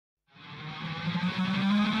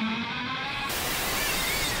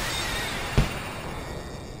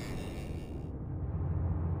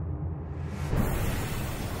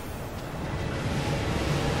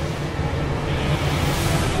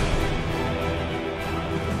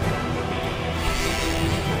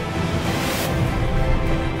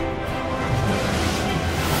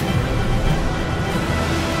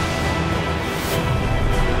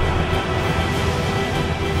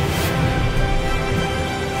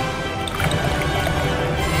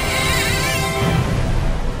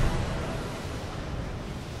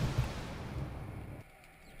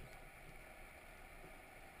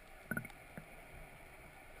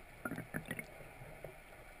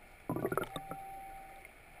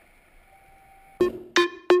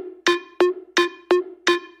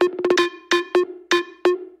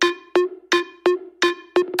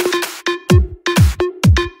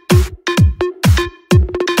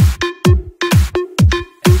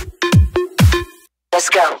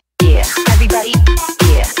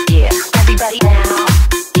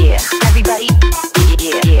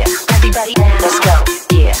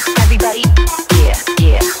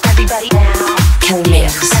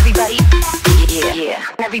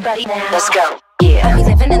everybody now. Let's go. Yeah. I be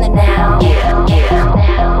living in the now. Yeah, yeah.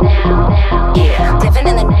 Yeah. Living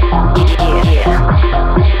in the now. Yeah, yeah.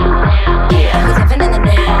 Yeah. I be living in the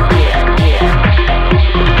now. Yeah, yeah.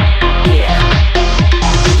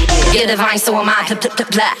 Yeah. You're divine, so am I.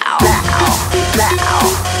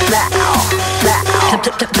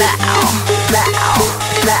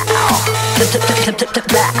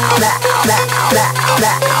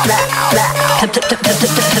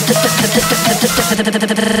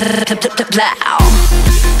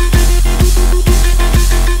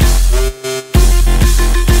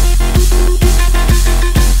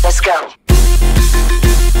 Let's go.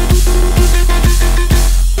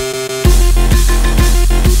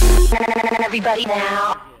 Everybody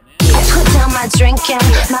now. I put down my drinking,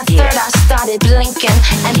 my third eye started blinking,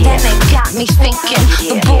 and then it got me thinking.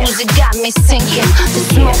 The booze, it got me sinking. The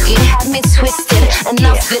smoke, it had me twisted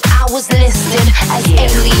enough that I was listed as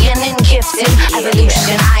alien and gifted.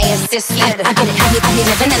 Evolution, I insisted. I be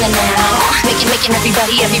living in the now, making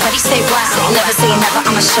everybody say wow. Never say never,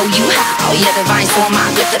 I'ma show you how. Yeah, divine, so am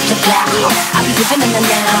I. I be living in the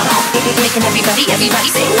now, making everybody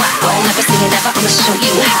say wow. Never say never, I'ma show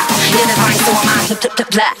you how. Yeah, divine, so am I.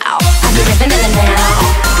 I be living in the now.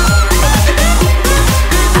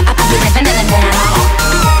 I be living in the now.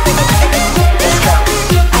 Let's go.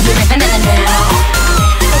 I be living in the now.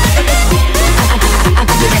 I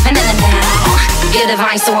be living in the now. You're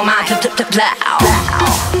divine, so am I.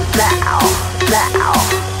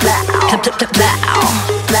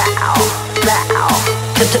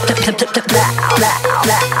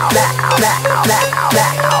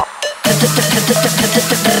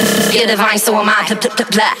 You're divine, so am I.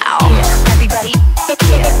 Everybody,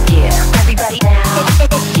 yeah, everybody now.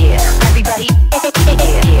 Yeah, everybody,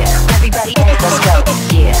 yeah, everybody. Let's go.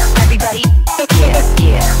 Yeah, everybody,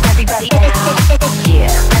 yeah, everybody. Yeah,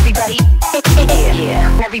 everybody,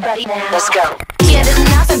 yeah, everybody now. Let's go. Yeah, then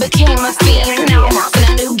nothing became a theme. Now I'm off in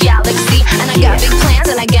a new galaxy, and I got big plans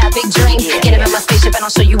and I got big dreams. Get up in my spaceship and I'll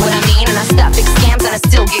show you what I mean. And I stop big scams and I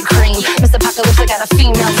still get cream. Mr. Apocalypse, I got a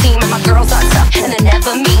female team, and my girls are tough and they're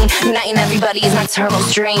never mean. Uniting everybody is my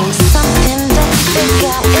turbo's dreams. Something that's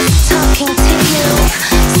bigger is talking to you.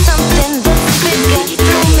 Something that's bigger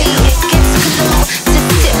through me. It gets glue to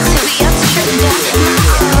stick to your trigger. My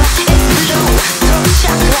aura is blue, throat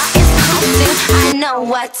chakra is pumping. I know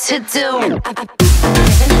what to do.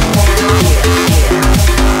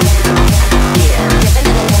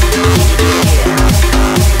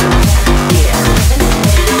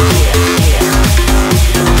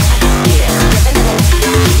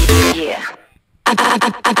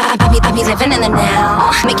 I be living in the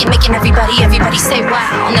now, making everybody say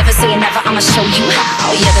wow. Never say never, I'ma show you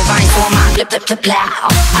how. Yeah, divine, so am I. I be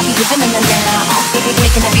living in the now,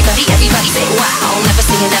 making everybody say wow. Never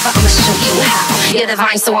say never, I'ma show you how. Yeah,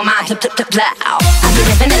 divine, so am I. I be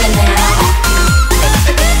living in the now.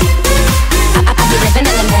 I be living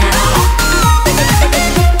in the now.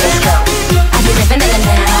 Let's go. I be living in the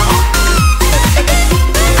now.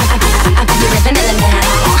 I be living in the now.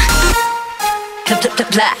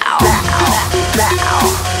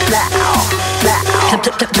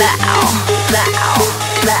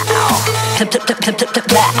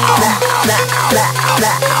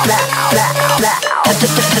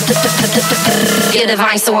 You're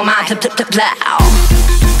divine, so am I.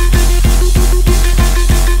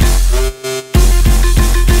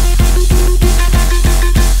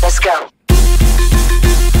 Let's go.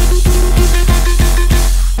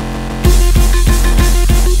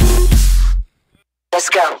 Let's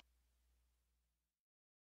go.